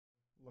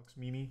Lux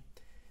Mimi.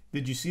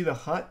 Did you see the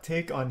hot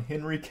take on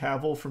Henry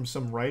Cavill from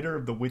some writer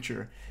of The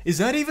Witcher? Is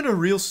that even a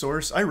real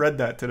source? I read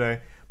that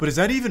today. But is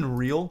that even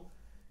real?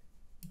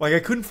 Like, I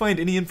couldn't find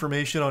any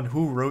information on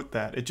who wrote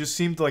that. It just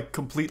seemed like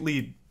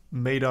completely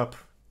made up.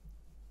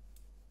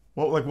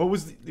 Well, like,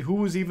 who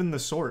was even the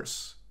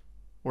source?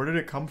 Where did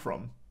it come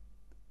from?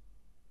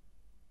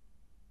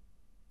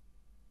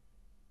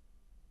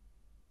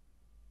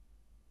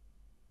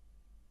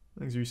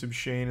 Thanks for some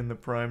Shane in the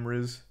Prime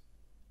Riz.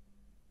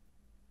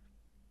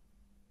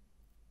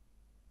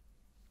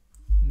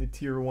 The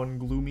Tier 1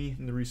 Gloomy,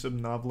 and the resub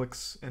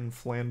Novlix, and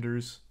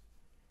Flanders.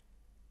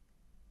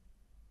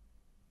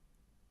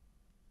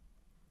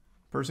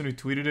 Person who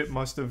tweeted it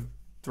must have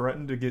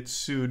threatened to get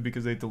sued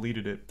because they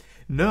deleted it.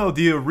 No,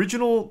 the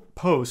original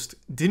post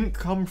didn't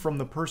come from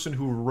the person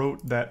who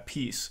wrote that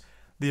piece.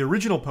 The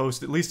original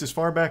post, at least as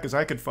far back as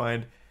I could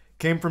find,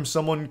 came from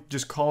someone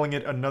just calling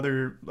it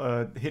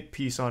another hit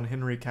piece on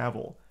Henry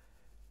Cavill.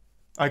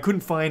 I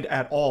couldn't find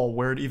at all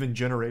where it even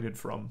generated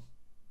from.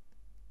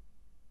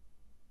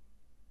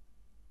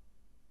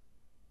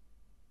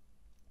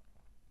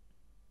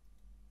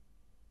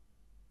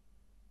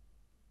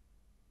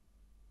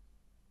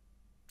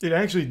 It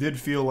actually did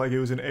feel like it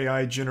was an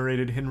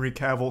AI-generated Henry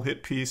Cavill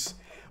hit piece,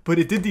 but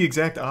it did the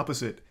exact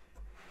opposite.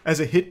 As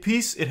a hit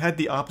piece, it had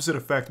the opposite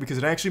effect because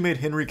it actually made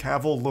Henry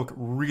Cavill look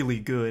really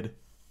good.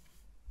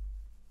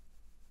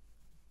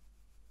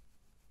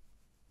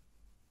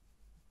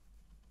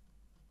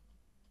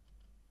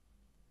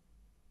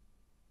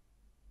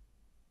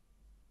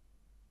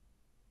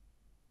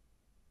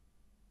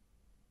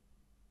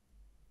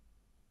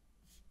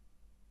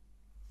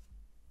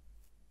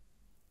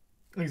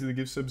 Thanks for the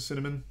gift sub,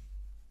 Cinnamon.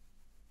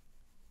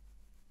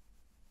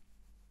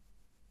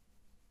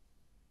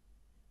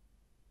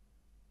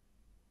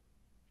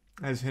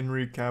 Has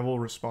Henry Cavill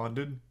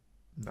responded?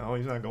 No,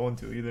 he's not going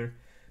to either.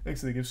 Thanks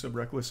for the gift sub,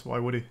 Reckless. Why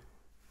would he?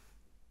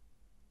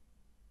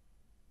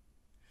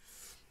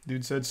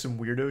 Dude said some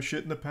weirdo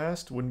shit in the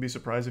past. Wouldn't be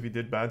surprised if he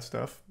did bad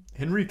stuff.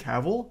 Henry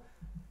Cavill?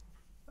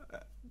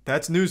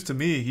 That's news to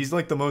me. He's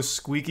like the most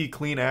squeaky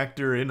clean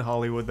actor in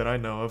Hollywood that I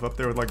know of, up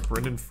there with like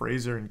Brendan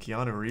Fraser and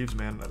Keanu Reeves,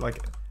 man.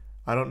 Like,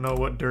 I don't know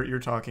what dirt you're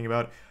talking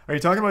about. Are you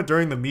talking about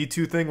during the Me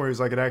Too thing where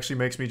he's like, it actually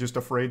makes me just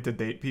afraid to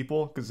date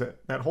people? Because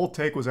that whole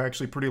take was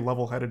actually pretty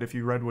level-headed if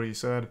you read what he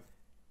said.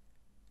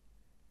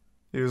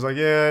 He was like,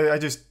 yeah,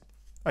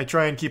 I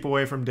try and keep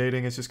away from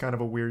dating. It's just kind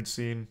of a weird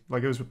scene.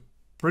 Like, it was a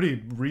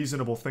pretty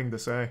reasonable thing to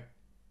say.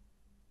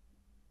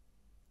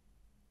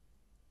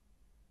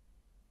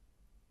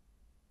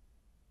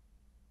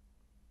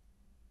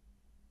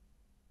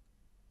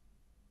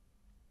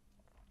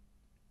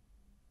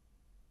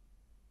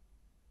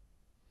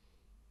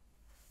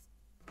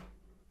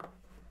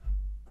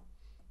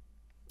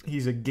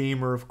 He's a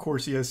gamer. Of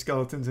course he has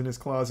skeletons in his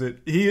closet.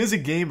 He is a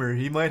gamer.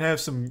 He might have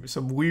some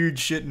weird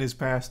shit in his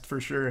past for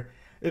sure.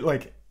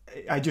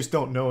 I just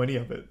don't know any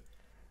of it.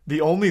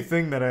 The only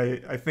thing that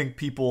I think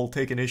people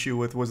take an issue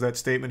with was that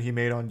statement he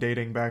made on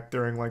dating back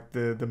during like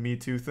the Me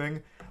Too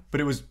thing. But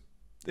it was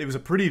a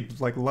pretty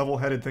like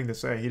level-headed thing to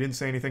say. He didn't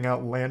say anything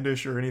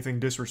outlandish or anything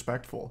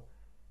disrespectful.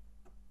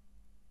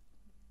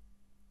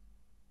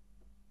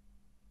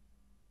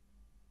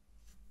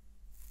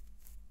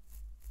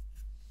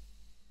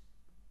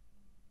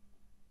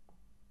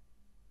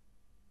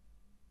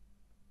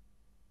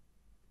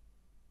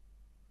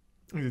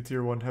 The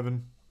tier 1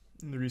 heaven.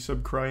 And the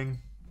resub crying.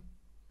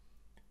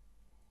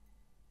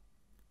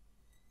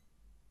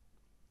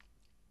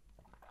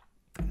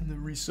 And the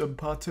resub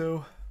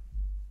Pato.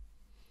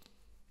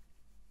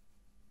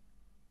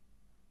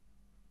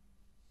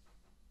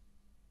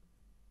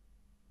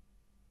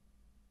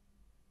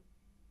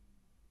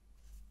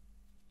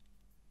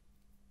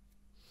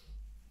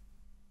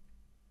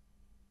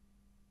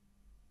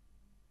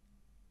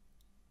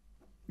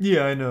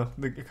 Yeah, I know.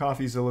 The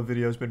CoffeeZilla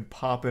video's been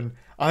popping.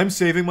 I'm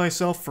saving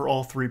myself for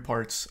all 3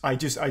 parts. I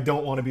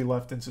don't want to be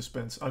left in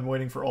suspense. I'm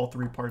waiting for all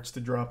 3 parts to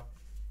drop.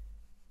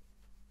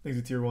 Thanks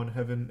to Tier 1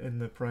 Heaven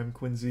and the Prime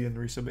Quincy and the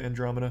resub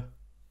Andromeda.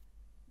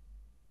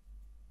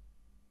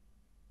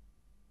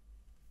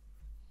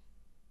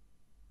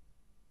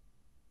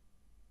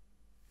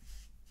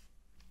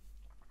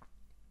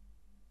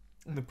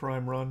 And the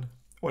Prime Run.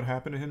 What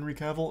happened to Henry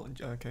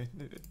Cavill? Okay,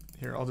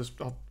 here,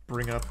 I'll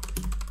bring up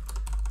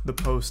the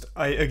post.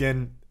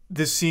 Again,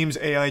 this seems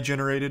AI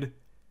generated.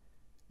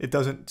 It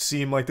doesn't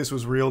seem like this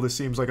was real. This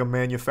seems like a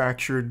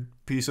manufactured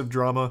piece of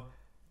drama.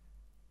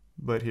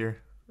 But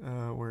here,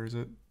 where is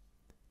it?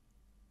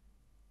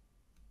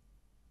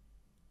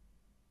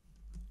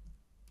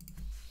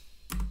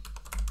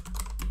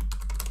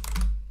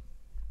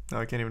 No,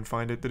 I can't even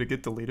find it. Did it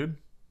get deleted?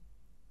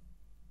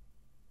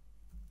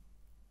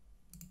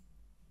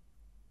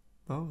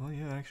 Oh, well,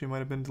 yeah, it actually might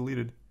have been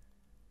deleted.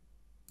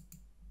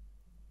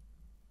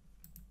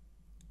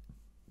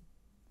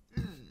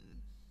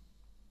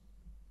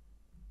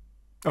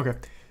 Okay,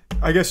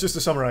 I guess just to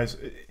summarize,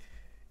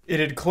 it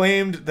had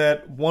claimed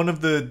that one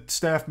of the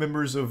staff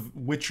members of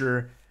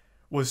Witcher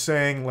was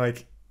saying,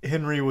 like,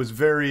 Henry was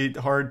very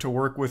hard to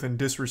work with and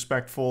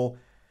disrespectful,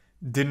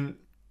 didn't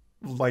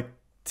like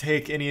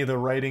take any of the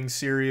writing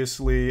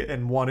seriously,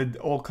 and wanted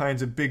all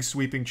kinds of big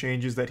sweeping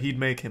changes that he'd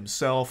make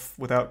himself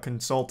without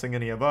consulting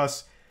any of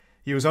us.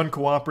 He was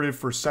uncooperative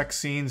for sex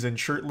scenes and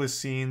shirtless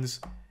scenes,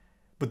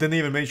 but then they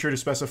even made sure to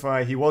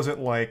specify he wasn't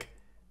like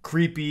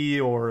creepy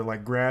or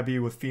like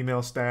grabby with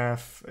female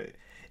staff.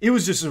 It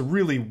was just a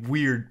really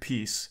weird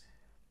piece,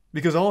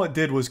 because all it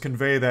did was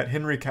convey that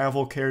Henry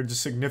Cavill cared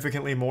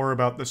significantly more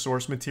about the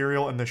source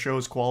material and the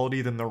show's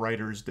quality than the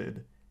writers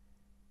did.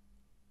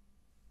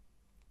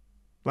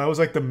 That was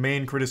like the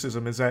main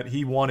criticism, is that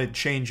he wanted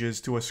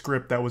changes to a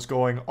script that was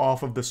going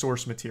off of the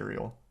source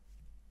material.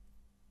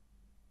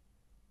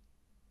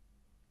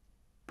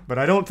 But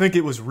I don't think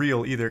it was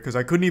real either, because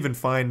I couldn't even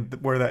find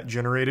where that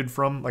generated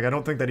from. Like, I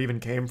don't think that even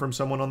came from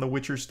someone on the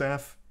Witcher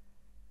staff.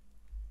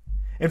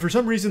 And for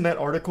some reason, that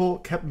article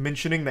kept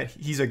mentioning that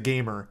he's a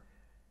gamer.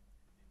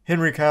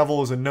 Henry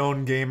Cavill is a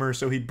known gamer,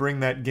 so he'd bring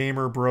that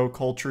gamer bro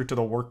culture to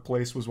the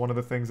workplace, was one of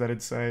the things that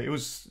it'd say. It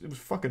was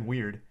fucking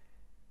weird.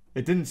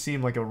 It didn't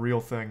seem like a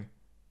real thing.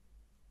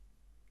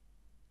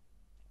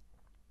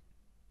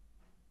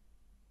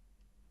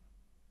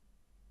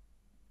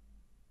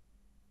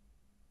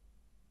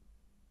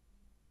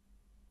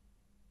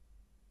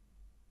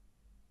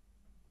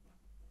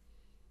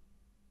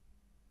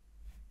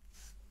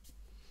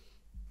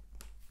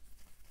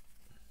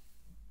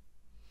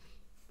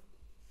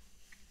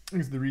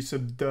 Here's the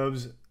resub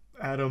dubs.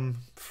 Adam,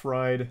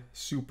 Fried,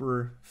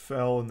 Super,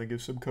 Fell, and the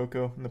give sub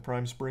Coco in the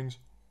Prime Springs.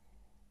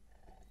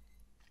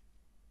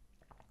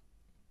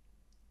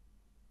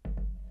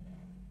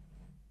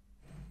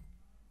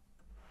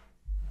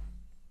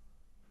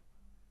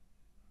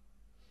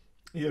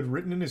 He had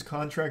written in his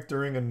contract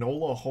during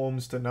Enola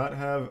Holmes to not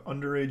have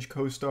underage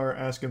co-star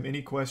ask him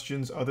any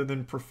questions other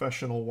than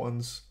professional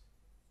ones.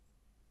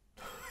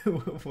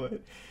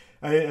 What?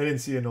 I didn't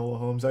see Enola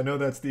Holmes. I know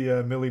that's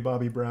the Millie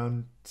Bobby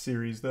Brown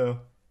series, though.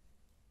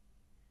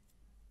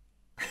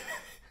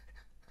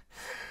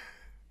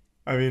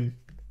 I mean,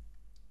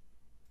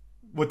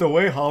 with the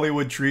way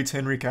Hollywood treats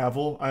Henry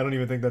Cavill, I don't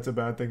even think that's a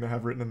bad thing to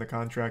have written in the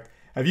contract.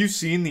 Have you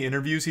seen the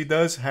interviews he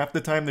does? Half the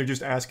time they're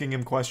just asking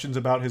him questions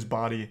about his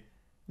body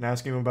and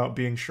asking him about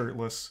being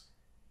shirtless.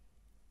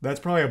 That's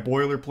probably a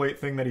boilerplate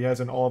thing that he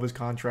has in all of his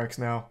contracts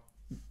now.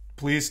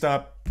 Please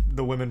stop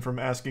the women from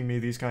asking me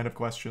these kind of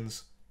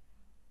questions.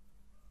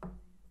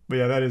 But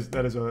yeah, that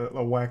is a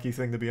wacky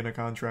thing to be in a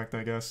contract,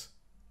 I guess.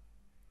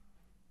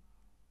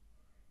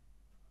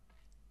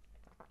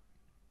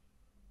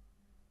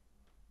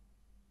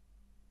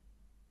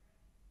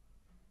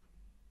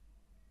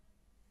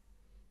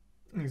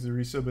 Here's the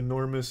resub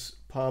Enormous,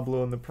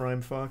 Pablo, and the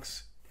Prime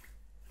Fox.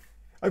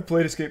 I've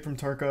played Escape from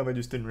Tarkov, I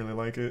just didn't really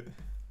like it.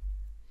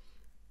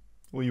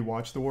 Will you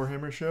watch the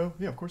Warhammer show?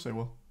 Yeah, of course I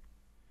will.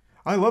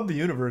 I love the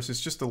universe, it's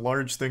just a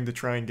large thing to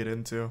try and get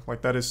into.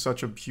 Like, that is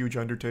such a huge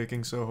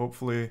undertaking, so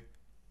hopefully,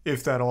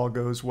 if that all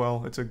goes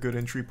well, it's a good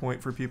entry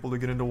point for people to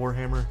get into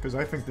Warhammer, because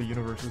I think the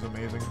universe is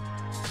amazing.